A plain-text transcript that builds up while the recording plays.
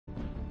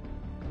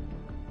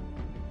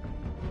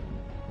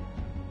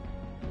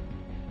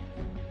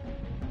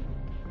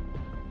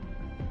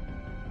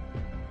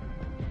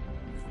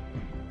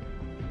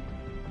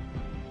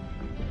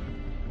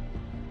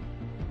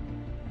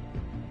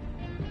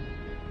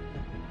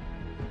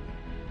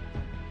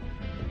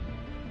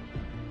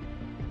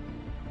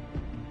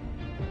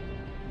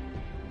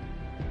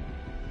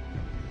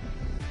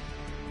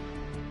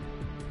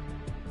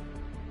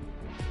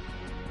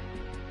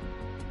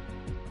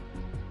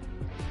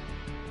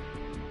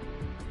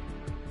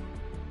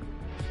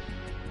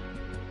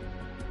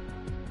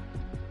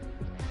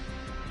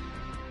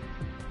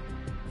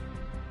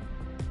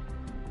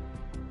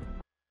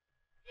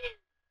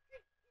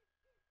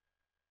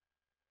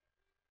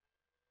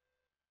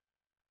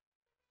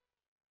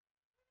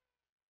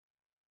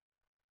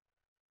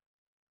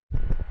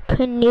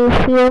Can you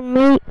hear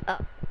me?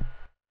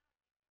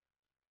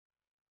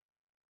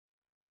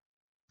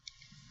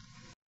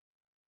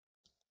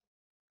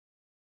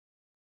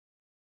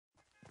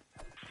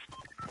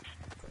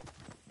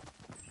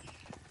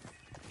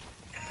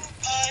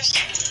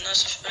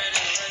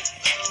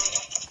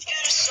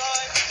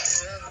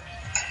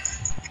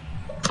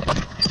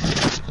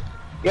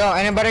 Yo,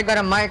 anybody got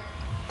a mic?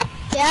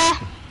 Yeah.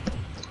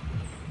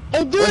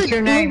 Hey, dude. What's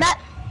your name?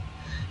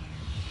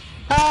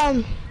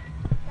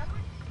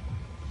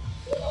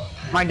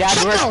 My dad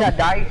works at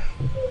DICE.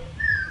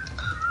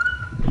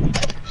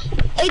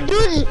 Hey,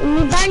 dude.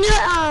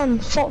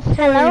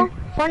 Hello?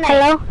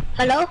 Fortnite.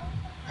 Hello?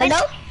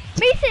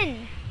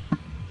 Mason!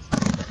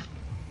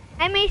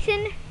 Hi,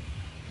 Mason.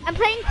 I'm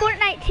playing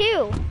Fortnite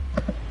too.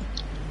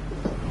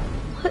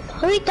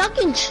 Who are you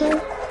talking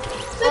to?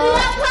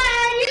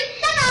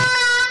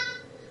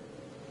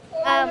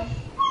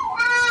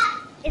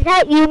 Is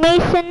that you,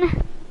 Mason?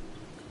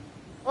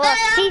 Well,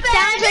 he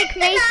sounds like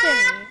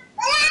Mason.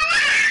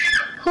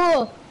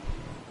 Who?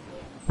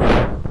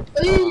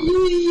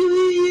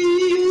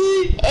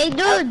 Hey,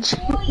 dude.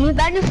 You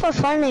banned me for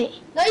Fortnite.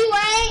 No, you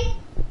ain't.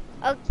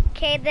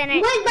 Okay, then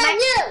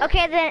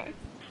okay, then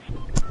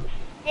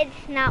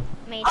it's not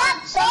Mason.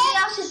 On somebody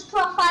else's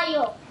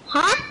profile.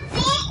 Huh?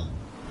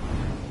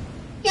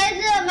 He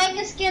has a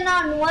mega skin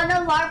on one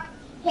of our.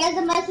 He has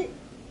a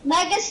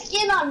mega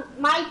skin on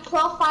my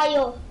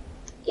profile.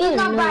 He's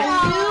not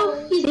brand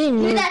new.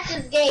 He's that's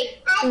his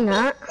game.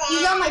 Not.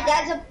 He's on my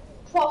dad's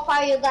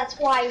profile. That's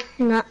why.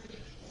 Not.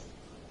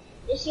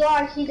 Yes, you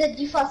are. He's a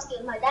default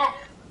skin. My dad.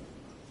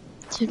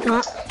 Do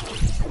not.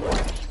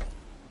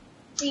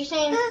 So you're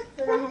saying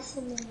that I have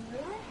something new?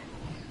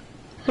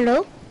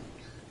 Hello?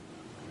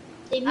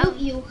 They move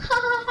you.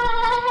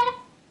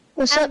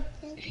 What's up?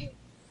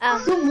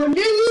 Someone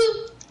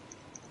new.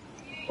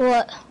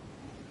 What?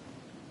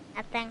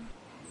 Nothing.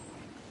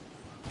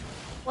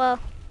 Well.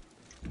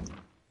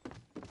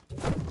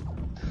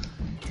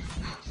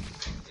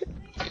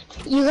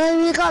 You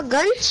guys got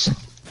guns?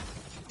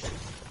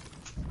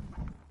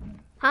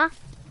 Huh?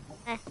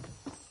 Come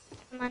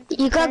on.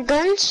 You got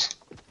guns?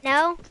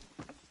 No.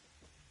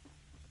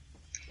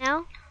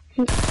 No.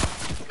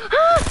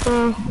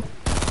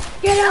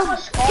 Get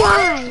out!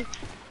 Die!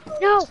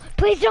 No!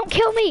 Please don't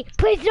kill me!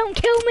 Please don't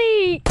kill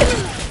me!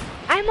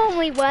 I'm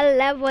only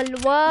level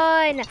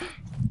 1.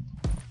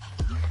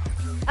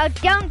 Oh,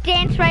 don't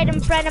dance right in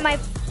front of my.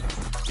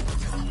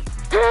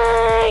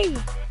 Hey!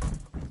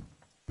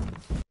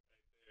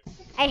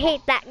 I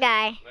hate that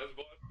guy.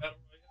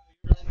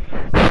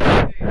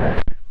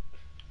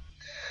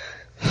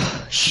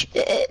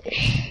 Shit.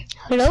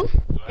 Hello?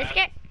 Let's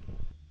get.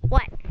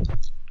 What?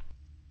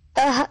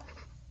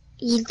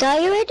 You die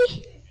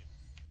already?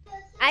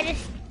 I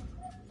just.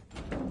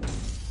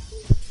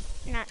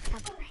 Not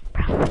something,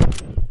 bro.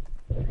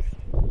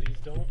 Please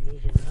don't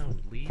move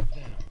around. Leave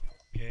them,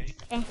 okay?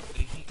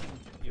 Okay.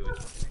 You drink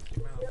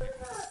your mouth,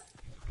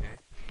 okay?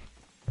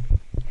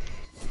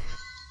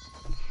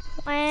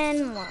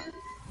 One more.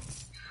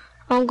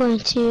 I'm going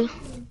to.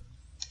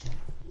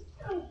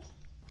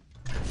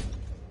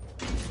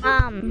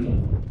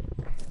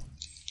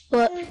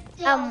 What?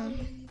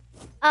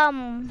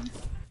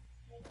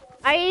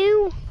 Are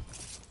you?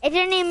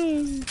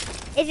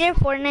 Is your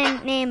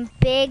Fortnite name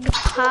Big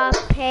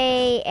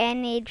Pape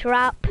Any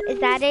Drop? Is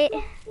that it?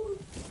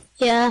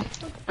 Yeah.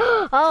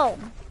 Oh,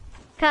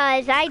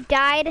 cause I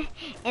died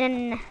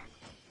and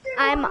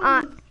I'm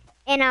on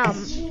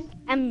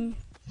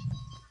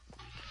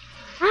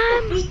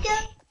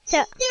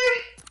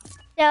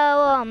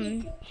so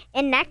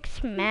in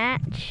next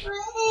match.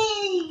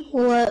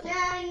 What?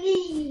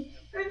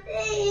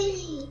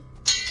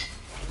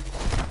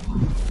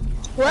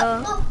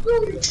 What?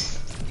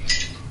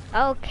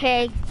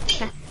 Okay,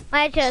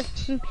 let's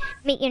just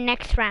meet you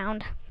next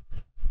round.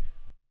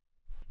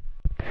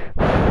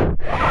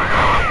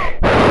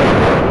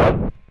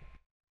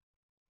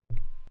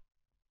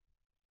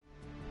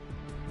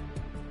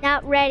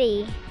 Not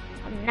ready.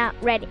 I'm not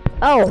ready.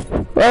 Oh,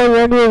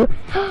 well,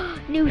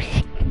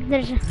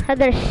 there's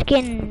other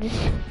skins.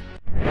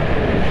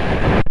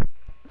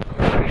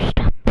 First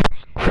I'm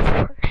playing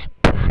Fortnite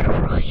Battle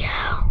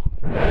Royale.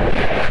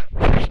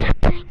 First I'm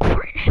playing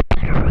Fortnite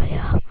Battle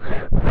Royale.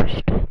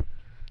 First.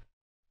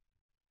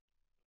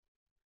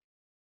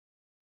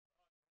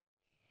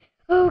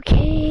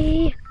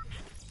 Okay.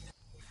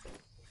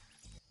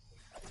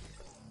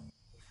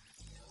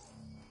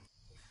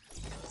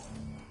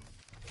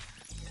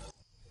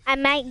 I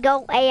might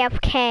go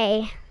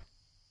AFK.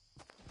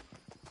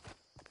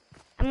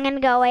 I'm gonna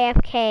go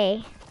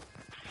AFK.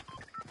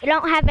 You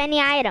don't have any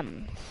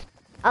items.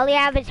 All you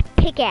have is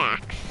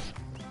pickaxe.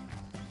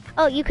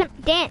 Oh, you can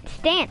dance.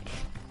 I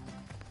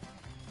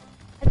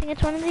think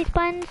it's one of these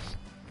buttons.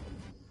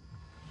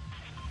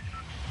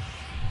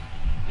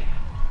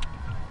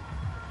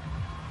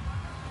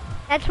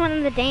 That's one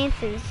of the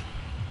dances.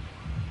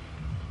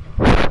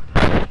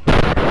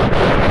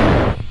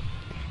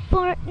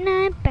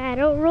 Fortnite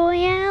Battle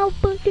Royale.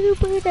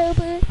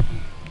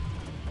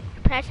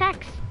 Press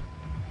X.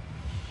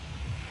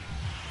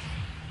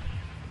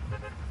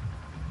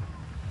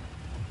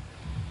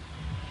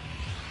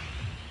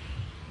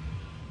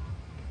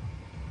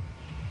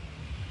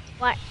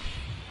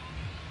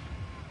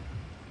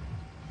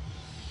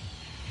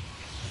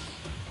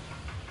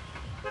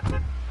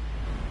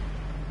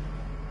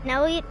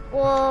 No,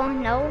 well,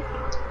 no.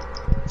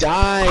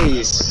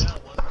 Dice.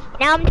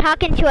 Now I'm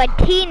talking to a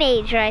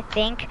teenager, I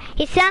think.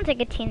 He sounds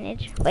like a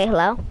teenager. Wait,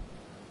 hello?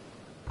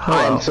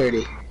 I'm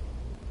 30.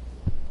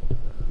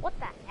 What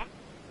the heck?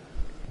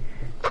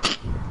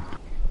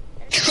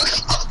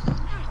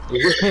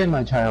 You're okay,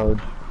 my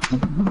child.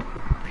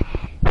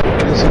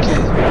 It's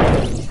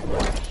okay.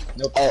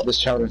 Nope. Oh, this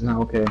child is not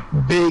okay.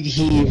 Big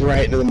heave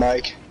right into the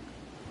mic.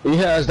 He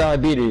has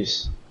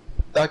diabetes.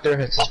 Doctor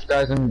has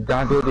prescribed him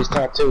diabetes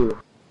type 2.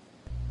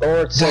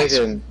 Lord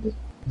Satan.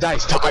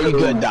 Dice, are you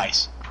good,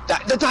 Dice?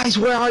 The Dice,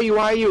 where are you?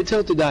 Why are you at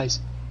Tilted, Dice?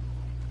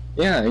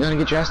 Yeah, you're gonna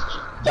get your ass.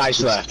 Dice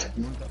left.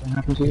 What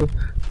happened to you?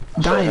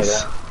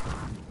 Dice.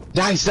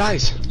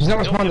 Dice. He's not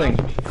responding.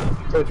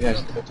 Told you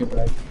guys.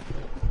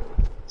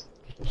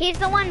 He's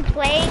the one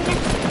playing.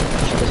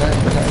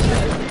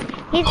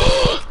 He's...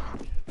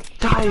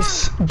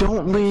 Dice,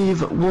 don't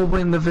leave. We'll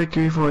win the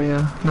victory for you.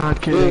 Not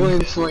kidding. We'll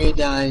win for you,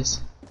 Dice.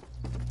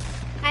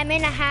 I'm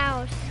in a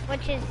house,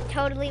 which is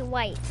totally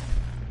white.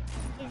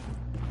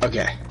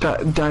 Okay.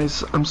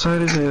 Dice, I'm sorry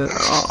to say that.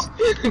 Oh.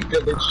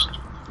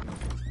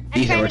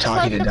 I'm Ethan, we're trying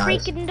talking to to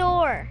close the Dice. freaking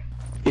door.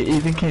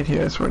 Ethan can't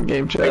hear us. We're in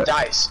game chat. Wait,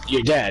 Dice,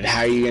 you're dead.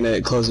 How are you gonna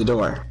close the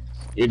door?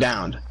 You're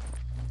downed.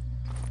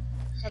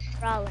 That's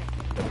Froilan.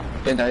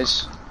 Hey,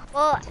 Dice.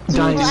 Well,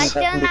 Dice. I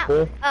still not.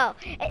 Oh,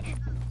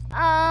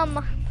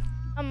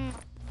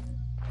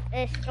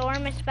 the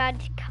storm is about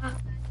to come.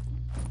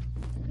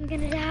 I'm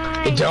gonna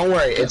die. Hey, don't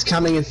worry, it's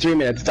coming in 3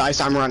 minutes.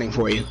 Dice, I'm running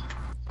for you.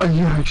 Are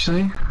you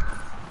actually?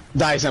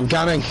 Dice, I'm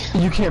coming.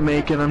 You can't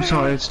make it. I'm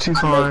sorry. It's too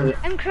far.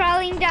 I'm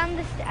crawling down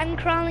the. I'm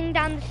crawling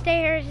down the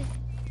stairs.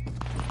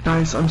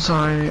 Dice, I'm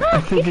sorry. I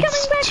think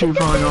it's too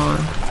far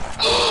gone.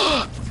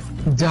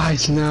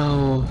 Dice,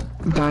 no.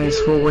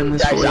 Dice, we'll win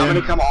this Dice, for you. I'm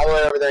gonna come all the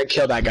way over there and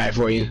kill that guy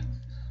for you.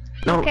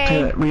 No,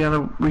 Okay. we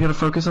gotta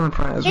focus on the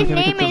prize. We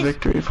gotta get the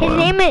victory for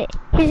him.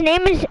 His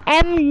name is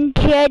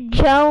MJ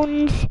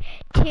Jones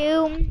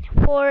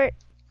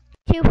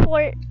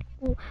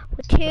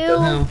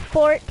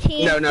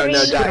 214. No,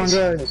 Dice.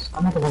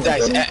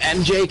 Dice,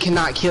 MJ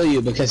cannot kill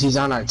you because he's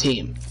on our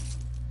team.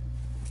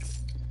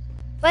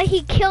 But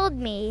he killed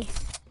me.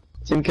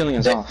 It's him killing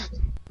us off.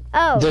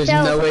 Oh, There's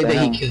so, no way that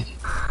he killed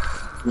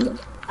you.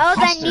 Oh,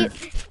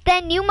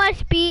 then you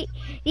must be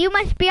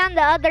on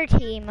the other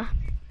team.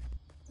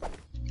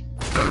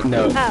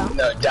 No, Oh.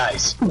 no,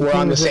 Dice. We're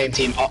on the same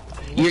team. Oh,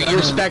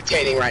 you're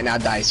spectating right now,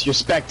 Dice. You're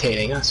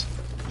spectating us.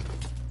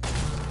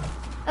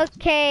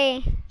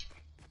 Okay.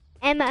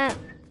 Emma.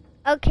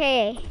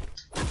 Okay.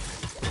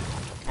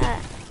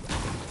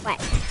 What?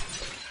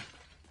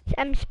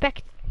 I'm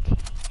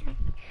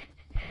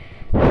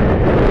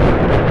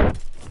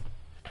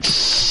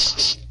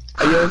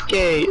Are you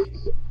okay?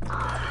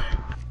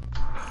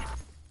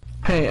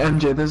 Hey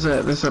MJ, there's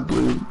a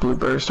blue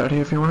burst out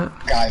here if you want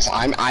it. Guys,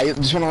 I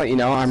just want to let you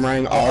know I'm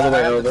running all the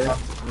way over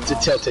to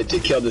Tilted to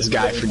kill this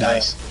guy for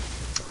Dice.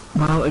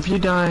 Well, if you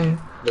die,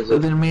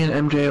 then me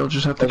and MJ will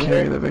just have to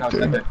carry the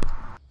victory.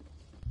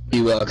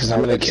 You will, because I'm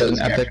gonna kill this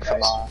guy for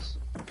Dice.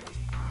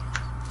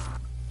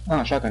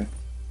 Oh, shotgun.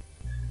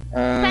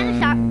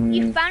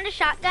 You found a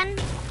shotgun?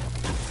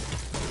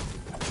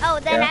 Oh,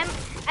 then Yeah.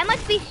 I'm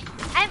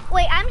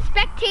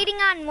spectating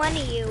on one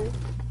of you.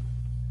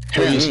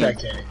 Who are you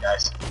spectating,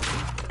 guys?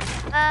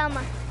 I'm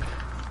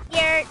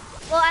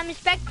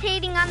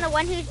spectating on the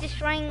one who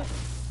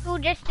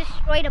just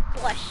destroyed a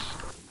bush.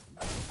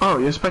 Oh,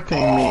 you're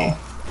spectating me.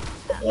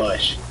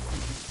 Bush.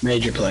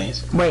 Major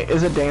plays. Wait,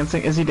 is it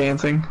dancing? Is he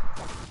dancing?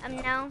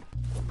 No.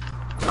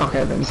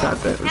 Okay, then he's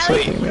not Wait,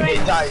 spectating me. Hey,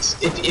 Dice,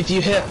 if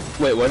you hit...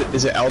 Wait, what?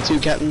 Is it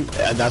L2, Captain?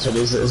 That's what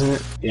it is, isn't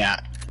it? Yeah.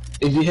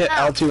 If you hit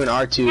L2 and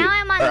R2, Now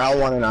I'm on or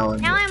L1 and L1.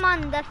 Now I'm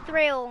on the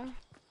thrill.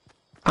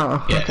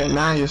 Oh, Yeah. okay,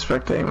 now you're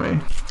spectating me.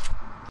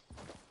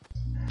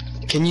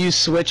 Can you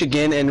switch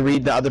again and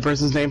read the other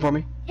person's name for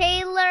me?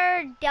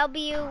 Taylor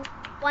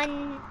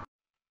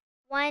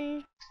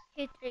W1123.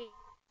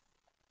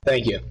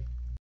 Thank you.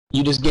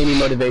 You just gave me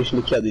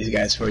motivation to kill these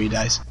guys for you,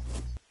 Dice.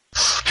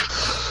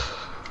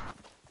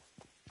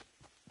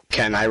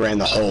 Ken, I ran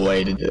the whole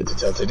way to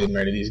Tilted, didn't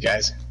murder these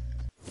guys.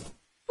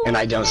 And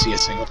I don't see a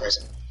single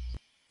person.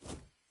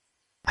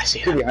 I see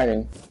him.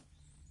 Hiding.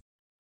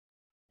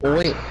 Oh,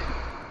 wait.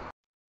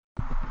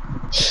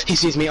 He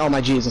sees me. Oh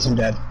my Jesus, I'm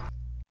dead.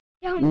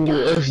 Don't die.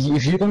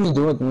 If you're gonna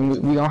do it, then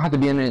we all have to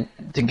be in it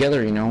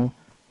together, you know?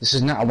 This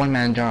is not a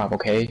one-man job,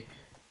 okay?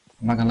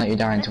 I'm not gonna let you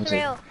die until it's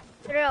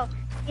Thrill.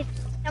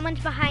 Someone's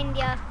behind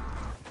you.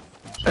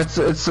 It's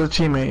a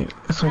teammate.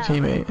 It's my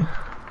teammate.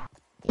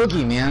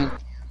 Boogie, man.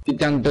 Get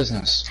down to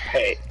business.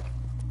 Hey.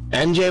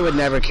 MJ would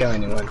never kill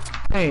anyone.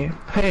 Hey,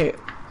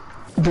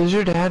 does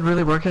your dad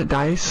really work at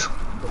DICE?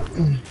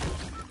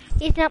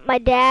 He's not my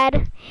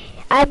dad.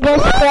 I'm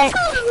just friend.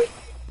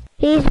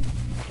 He's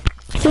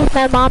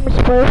my mom's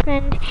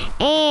boyfriend,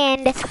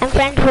 and I'm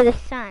friends with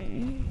his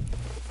son.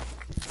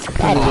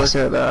 Does he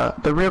work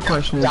at, the real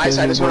question is, Dice, does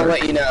I he just want to work-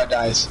 let you know,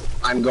 Dice.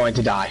 I'm going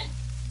to die.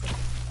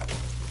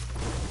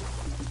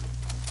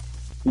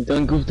 You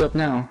done goofed up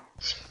now.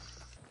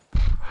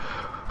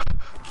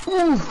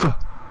 Oof!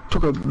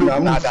 Took a big No,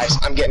 I'm not oof. Dice.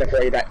 I'm getting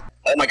afraid that.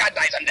 Oh my god,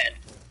 Dice, I'm dead.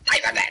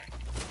 Dice, I'm dead.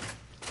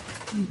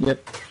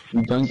 Yep.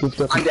 You done goofed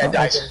up. I'm dead,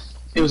 Dice.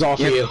 It was all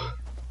for you.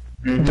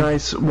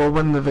 Dice, we'll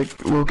win the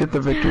we'll get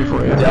the victory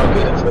for you. They'll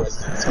get it for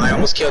us. I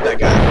almost killed that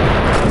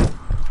guy.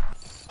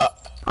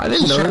 I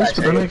didn't Sure, notice, I but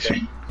that heard makes it.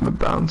 it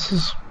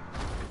bounces.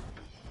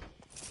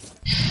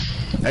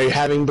 Are you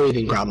having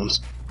breathing problems?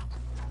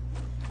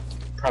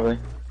 Probably.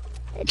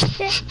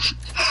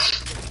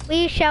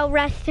 We shall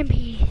rest in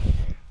peace.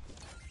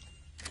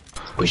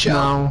 We shall.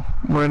 No,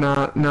 we're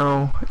not.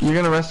 No, you're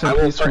gonna rest in I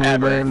will peace when we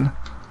forever. win.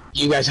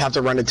 You guys have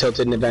to run to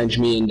Tilted and avenge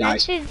me and That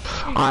Dice. should.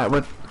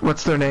 Alright,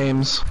 what's their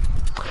names?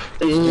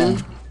 One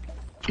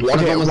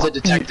of them was wha- the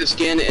detective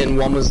skin and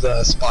one was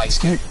the spy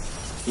skin.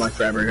 Like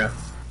forever ago.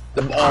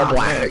 The all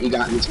black that you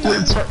got in this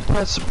pack.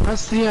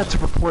 Press the to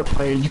report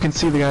player. You can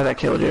see the guy that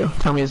killed you.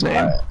 Tell me his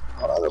name.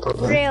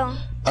 Real.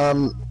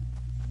 No.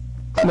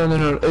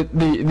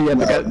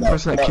 The guy, no,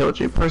 person that killed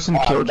you. Person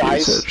killed you.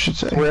 Dice, Should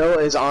say. Will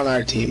is on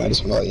our team. I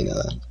just want to let you know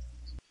that.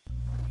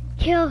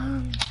 Kill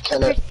him. The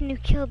person who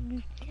killed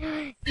me.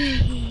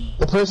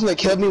 The person that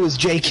killed me was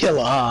Jay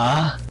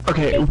Killer.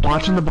 Okay,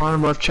 watch in the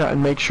bottom left chat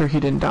and make sure he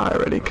didn't die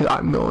already, cause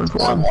I'm going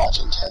for I'm him.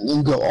 watching 10. You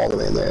can go all the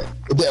way in there.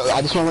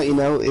 I just want to let you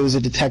know it was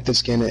a detective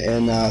skin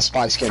and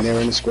spy skin. They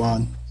were in a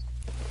squad.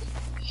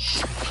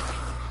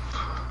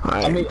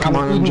 Alright, come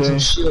on, eating some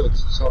MJ.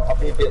 shields, so I'll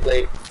be a bit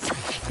late.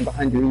 I'm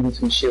behind you eating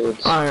some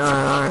shields.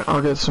 Alright.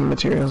 I'll get some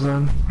materials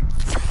then.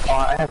 Oh,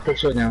 I have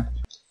pictures now.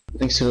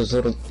 Thanks to those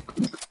little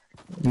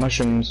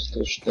mushrooms, the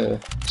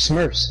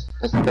Smurfs.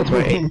 That's what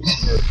I ate.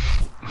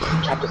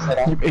 Chopped his head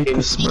off. You ate gave the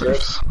me some Smurfs.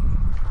 shields.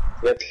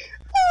 Yep.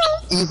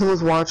 Ethan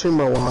was watching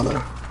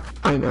Moana.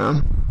 I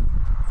know.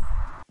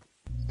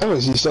 Oh,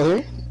 is he still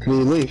here? Or did he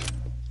leave?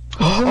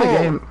 He's in the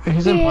game.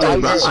 He's in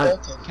play,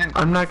 but Ken,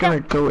 I'm not gonna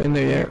go in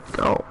there yet.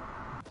 Go.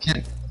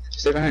 Ken,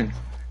 stay behind.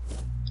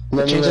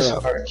 No, Change this no.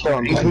 apart. Hold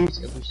on, If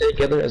we stay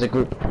together as a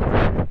group.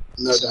 No,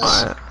 Dice.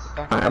 Alright,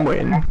 I'm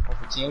waiting. Half of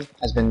the team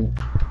has been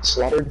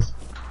slaughtered.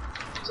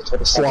 It's a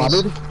total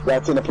Slaughtered?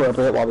 That's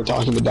inappropriate while we're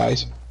talking to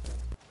Dice.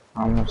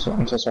 I'm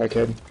so sorry,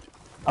 kid.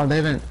 Oh, they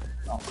haven't.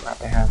 Oh crap,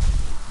 they have.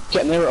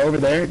 Getting they were over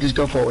there. Just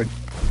go forward.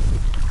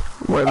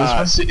 Wait, this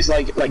one? So it's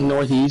like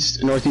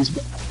northeast.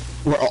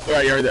 We're all,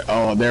 right there.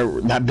 Oh, there.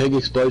 That big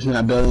explosion in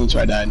that building. That's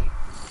where I died.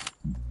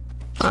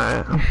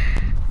 Alright.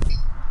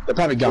 They're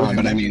probably gone,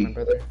 but I mean.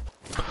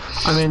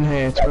 I mean,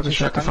 hey, it's worth a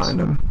shot to find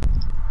him.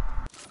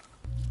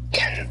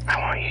 Ken, I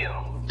want you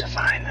to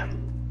find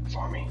them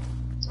for me.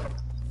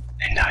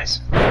 And Dice.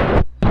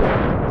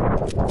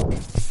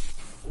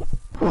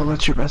 We'll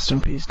let you rest in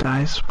peace,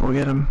 Dice. We'll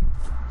get him.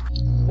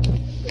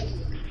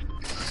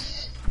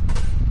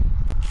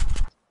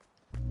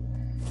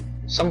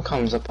 Some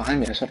comes up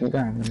behind me. I shot the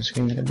gun. I'm just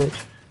screaming at a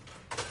bitch.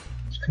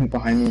 Just come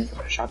behind me with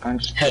a shotgun.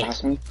 Just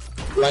blast me.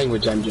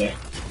 Language, MJ.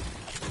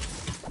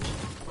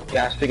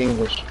 Yeah, I speak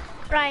English.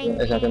 Frying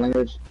Is that the pan.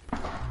 language?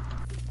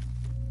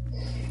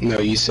 No,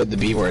 you said the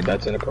B word.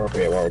 That's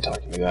inappropriate while we're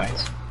talking to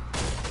Dice.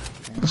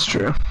 That's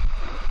true.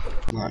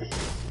 Alright.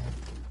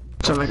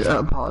 So I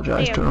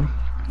apologize to him.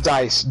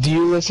 Dice, do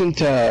you listen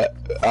to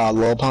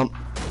Lil Pump?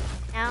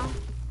 No.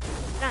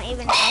 I don't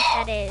even know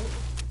what that is.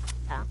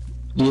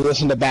 Do you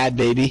listen to Bad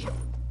Baby?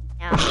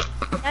 No.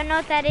 Don't know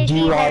what that is Do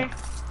you either.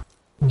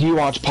 Do you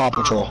watch Paw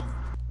Patrol?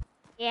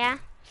 Yeah,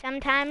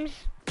 sometimes.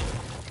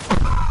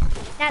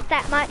 Not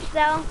that much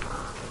though.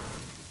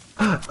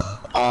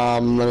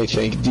 Let me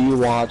think. Do you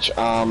watch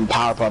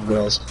Powerpuff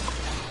Girls?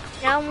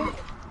 No.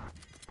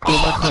 What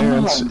about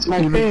Clarence? It's my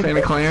You a big fan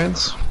favorite. of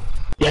Clarence?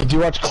 Yeah, do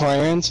you watch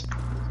Clarence?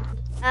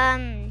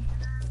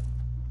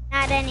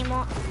 Not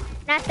anymore.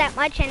 Not that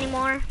much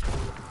anymore.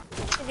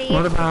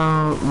 What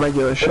about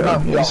regular show? What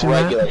about You ever seen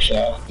that? regular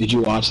show? Did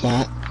you watch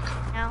that?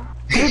 No.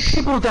 There's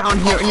people down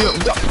here and you're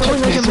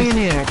going like a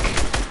maniac.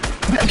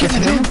 Get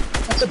him!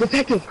 That's a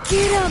detective!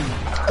 Get him!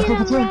 Get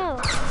him, bro!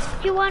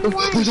 You want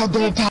one? There's a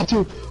dead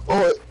tattoo!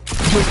 Oh,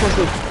 just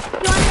listen.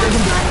 You want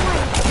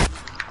one?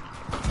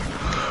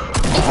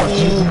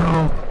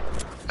 Oh,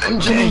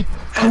 MJ!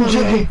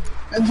 MJ!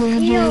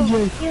 Heal!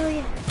 MJ! Heal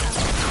you.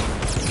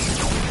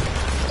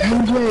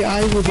 MJ,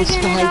 I was a You're gonna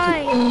spy.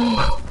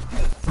 die.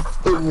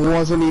 It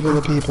wasn't even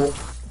the people.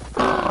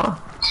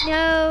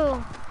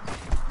 No.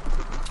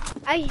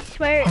 I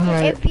swear,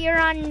 Alright. if you're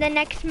on the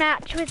next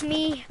match with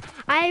me,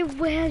 I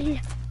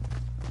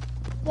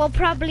will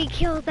probably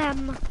kill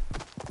them.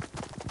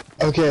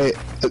 Okay,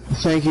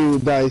 thank you,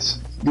 Dice.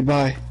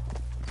 Goodbye.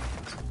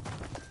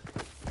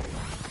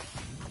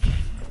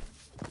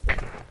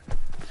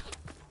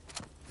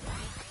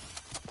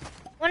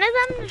 One of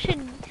them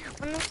should.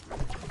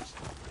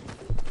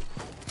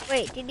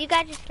 Wait, did you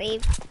guys just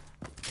leave?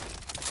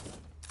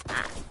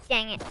 Ah,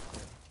 dang it.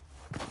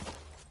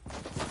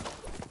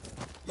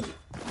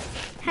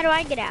 How do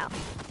I get out?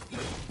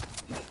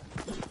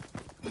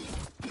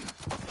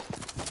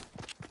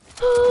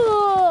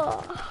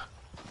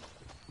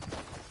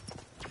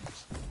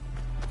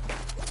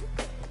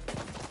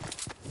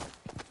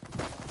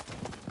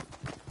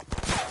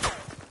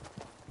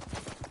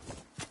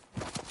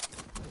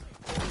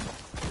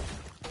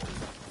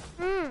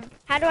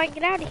 How do I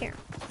get out of here?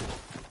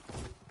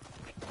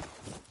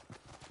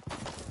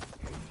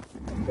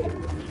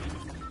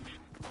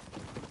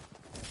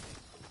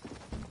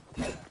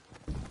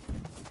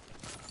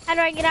 How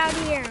do I get out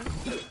of here?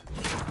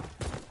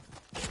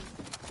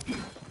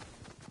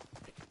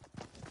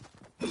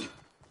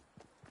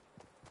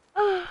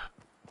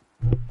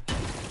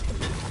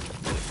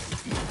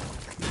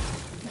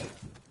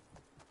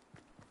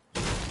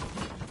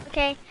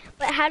 Okay,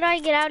 but how do I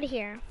get out of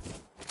here?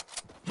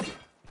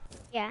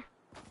 Yeah.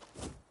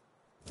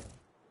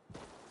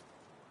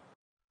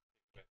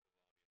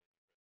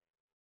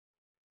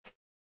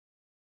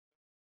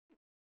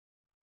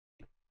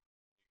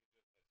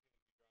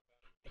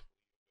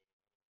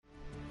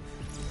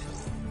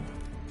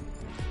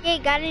 Yay,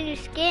 got a new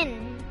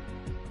skin.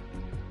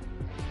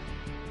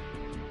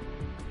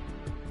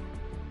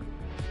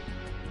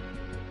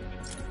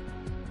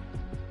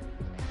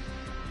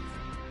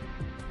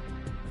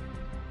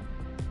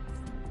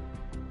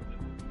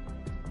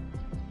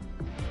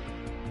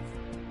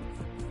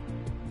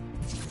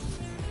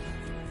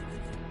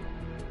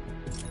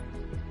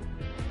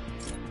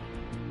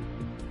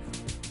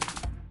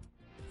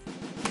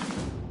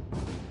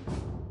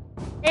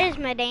 There's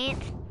my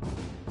dance.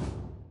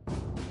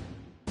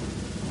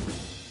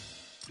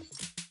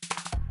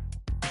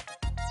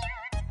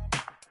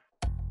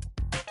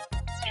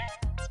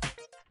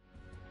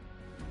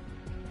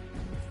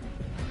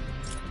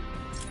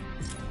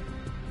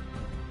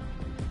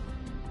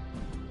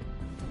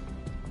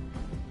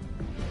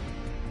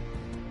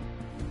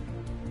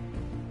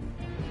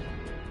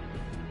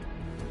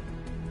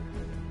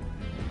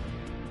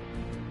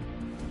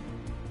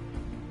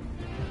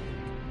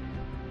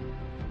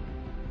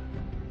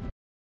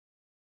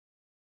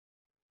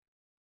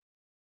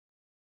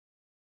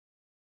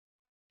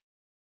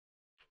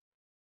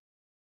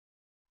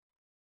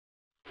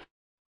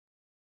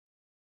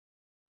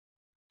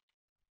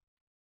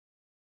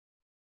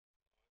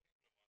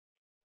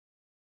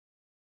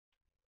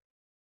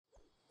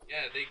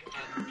 Yeah, they got.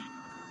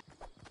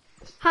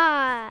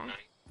 Ha.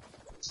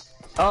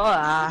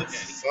 What the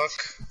fuck?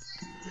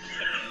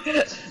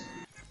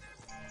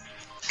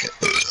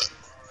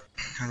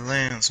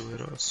 Lands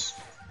with us.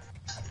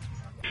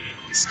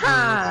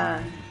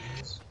 Hi.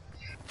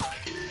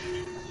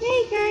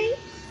 Hey guys.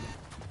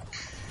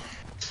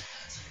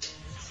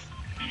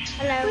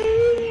 Hello.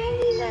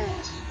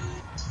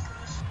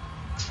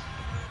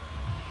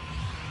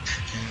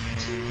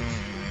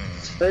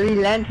 Where we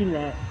landing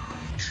at?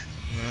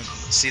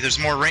 See, there's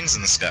more rings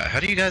in the sky. How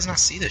do you guys not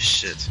see this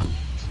shit?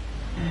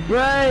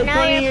 Bro,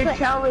 Now you're your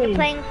challenge.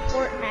 playing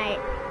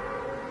Fortnite.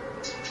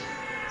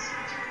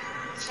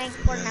 Playing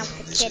Fortnite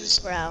with the kids,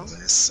 bro.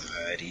 West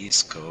side,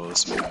 East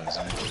Coast,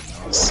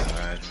 North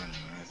side.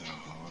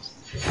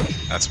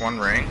 That's one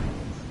ring.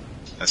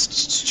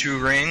 That's 2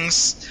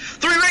 rings.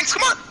 3 rings,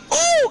 come on!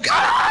 Oh,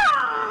 got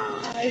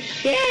Oh,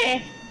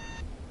 shit.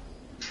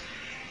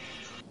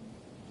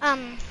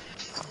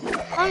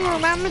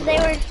 Remember they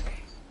were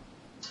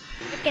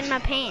in my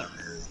pants.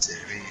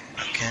 military.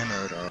 I came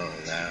out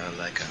all out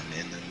like I'm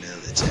in the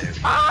military.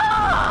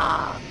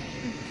 Ah!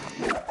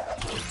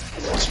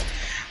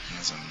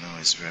 Some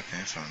noise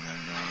rapping from the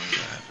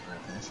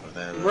rapping for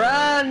that.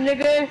 Run,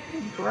 nigga.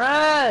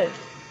 Run.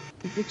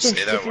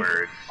 Say that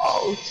word.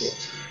 Oh,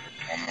 shit.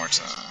 One more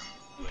time.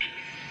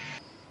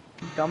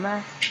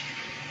 Dumbass.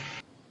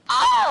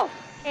 Oh!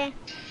 Okay.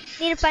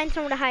 Need to find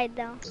somewhere to hide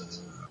though.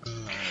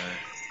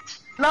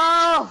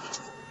 No!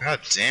 God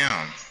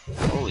damn.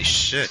 Holy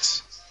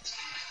shit.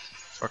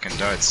 Fucking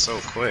died so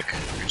quick.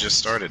 We just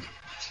started.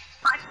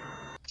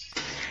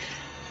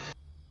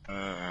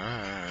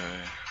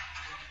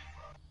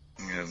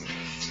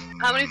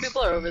 How many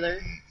people are over there?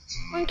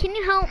 Can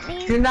you help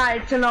me?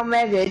 Tonight, it's an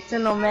Omega. It's an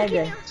Can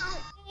Omega. you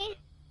help me?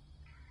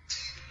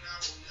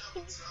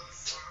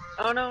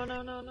 Oh no,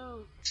 no, no, no.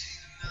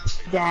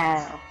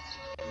 Damn.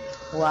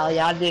 Well,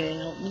 y'all didn't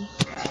help me.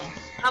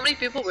 How many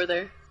people were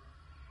there?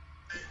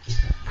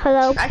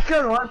 Hello. I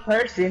killed one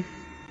person.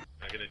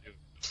 I'm gonna do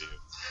two.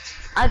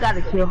 I got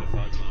a kill.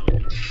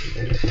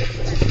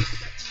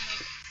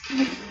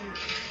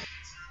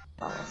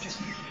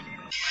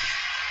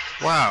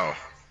 Wow.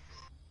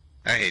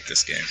 I hate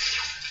this game.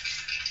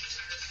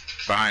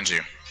 Behind you.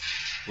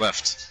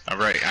 Left.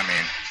 Right, I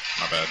mean.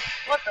 My bad.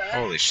 What the heck?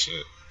 Holy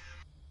shit.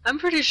 I'm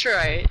pretty sure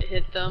I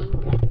hit them.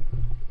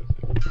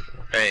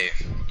 Hey,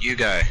 you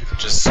guy.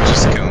 Just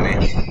kill me.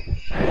 Come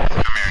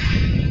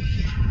here.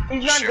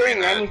 He's not Shoot doing me in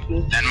the-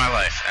 anything. End my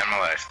life. End my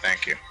life.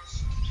 Thank you.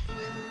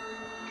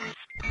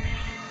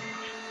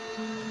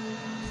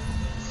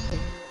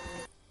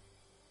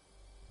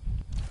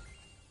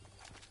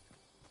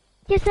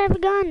 Yes, I have a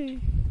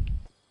gun.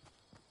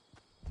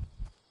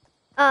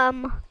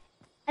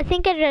 I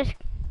think I just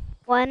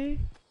won.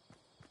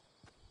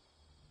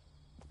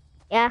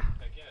 Yeah.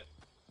 Heck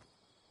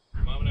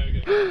yeah. Mom and I are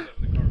gonna go stuff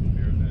in the car from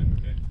here on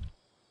okay?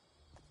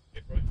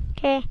 Okay, Froy?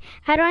 Okay.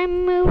 How do I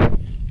move?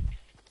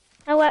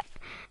 Oh, what?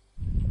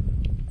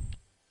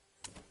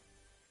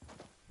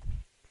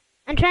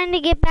 I'm trying to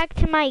get back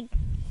to my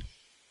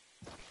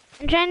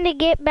I'm trying to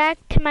get back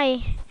to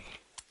my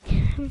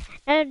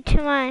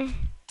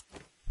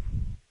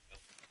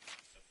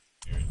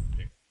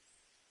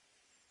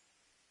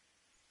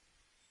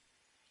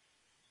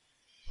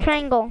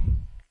triangle.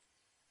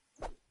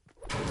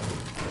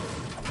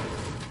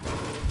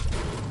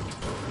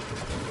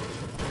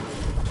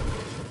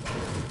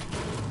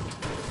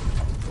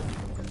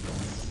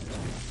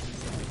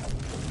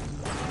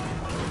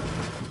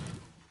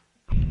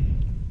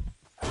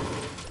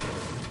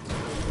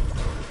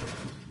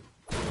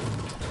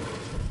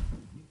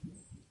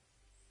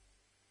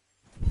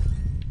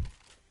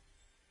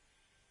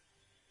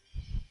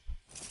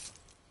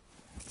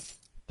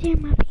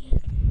 Damn my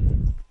pig.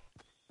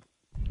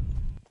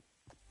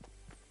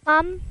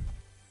 Mom?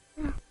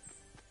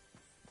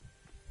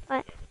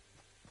 What?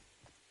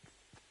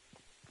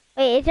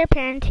 Wait, is your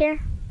parents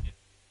here?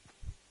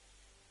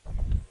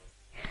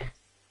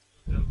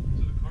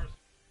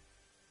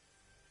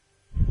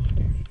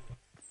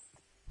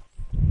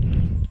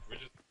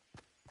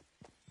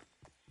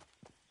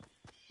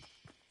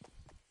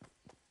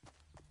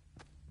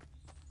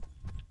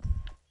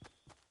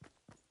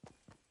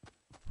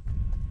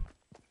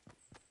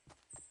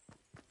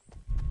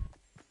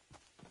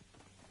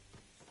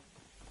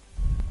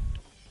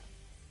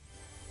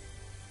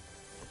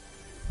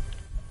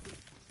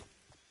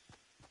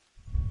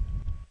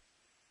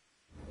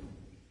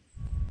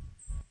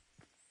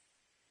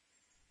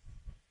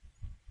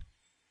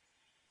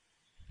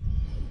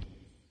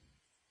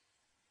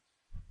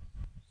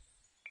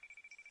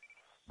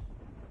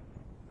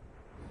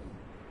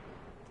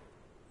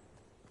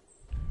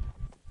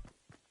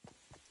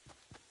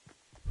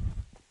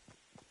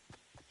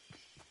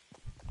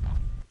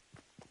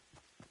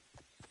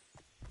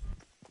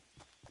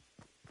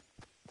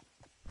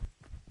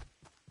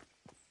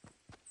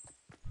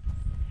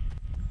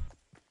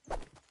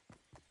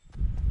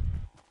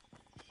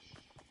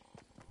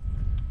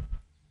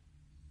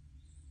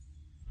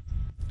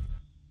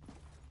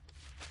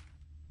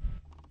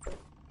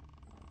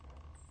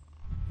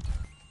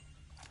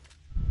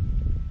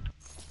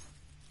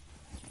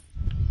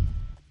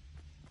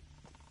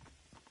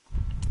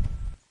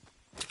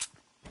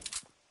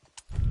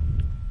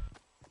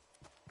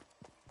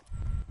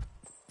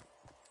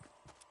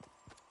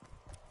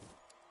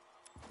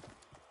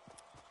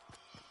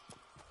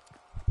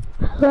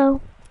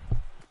 Hello?